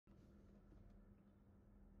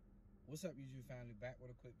What's up, YouTube family? Back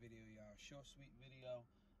with a quick video, y'all. Short, sweet video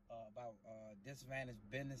about disadvantaged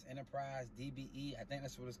business enterprise, DBE. I think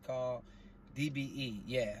that's what it's called. DBE,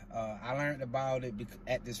 yeah. I learned about it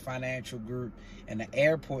at this financial group, and the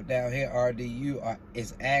airport down here, RDU,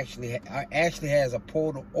 actually has a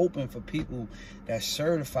portal open for people that's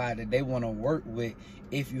certified that they want to work with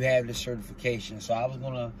if you have the certification. So I was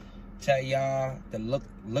gonna tell y'all to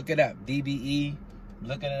look it up, DBE.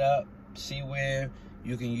 Look it up, see where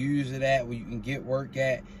you can use it at, where you can get work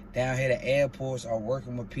at. Down here, the airports are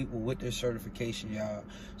working with people with their certification, y'all.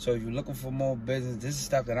 So if you're looking for more business, this is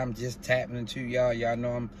stuff that I'm just tapping into, y'all. Y'all know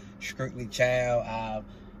I'm strictly child.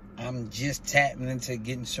 I'm just tapping into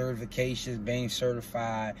getting certifications, being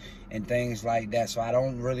certified, and things like that. So I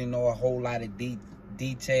don't really know a whole lot of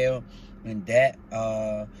detail in that.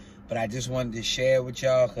 But I just wanted to share with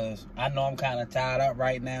y'all because I know I'm kind of tied up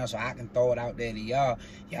right now, so I can throw it out there to y'all.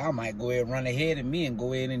 Y'all might go ahead and run ahead of me and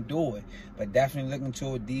go ahead and do it. But definitely looking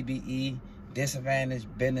to a DBE,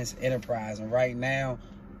 Disadvantaged Business Enterprise. And right now,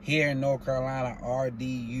 here in North Carolina,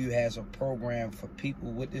 RDU has a program for people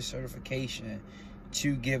with this certification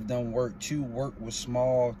to give them work, to work with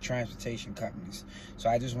small transportation companies. So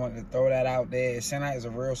I just wanted to throw that out there. It sounds like it's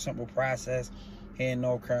a real simple process here in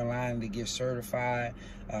North Carolina to get certified.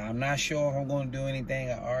 I'm not sure if I'm going to do anything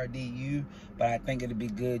at RDU, but I think it'd be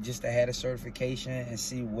good just to have a certification and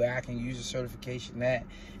see where I can use the certification at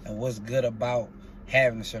and what's good about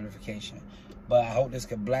having the certification. But I hope this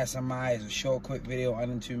could bless somebody. It's a short, quick video,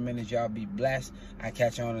 under 2 minutes. Y'all be blessed. I'll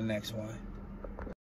catch you on the next one.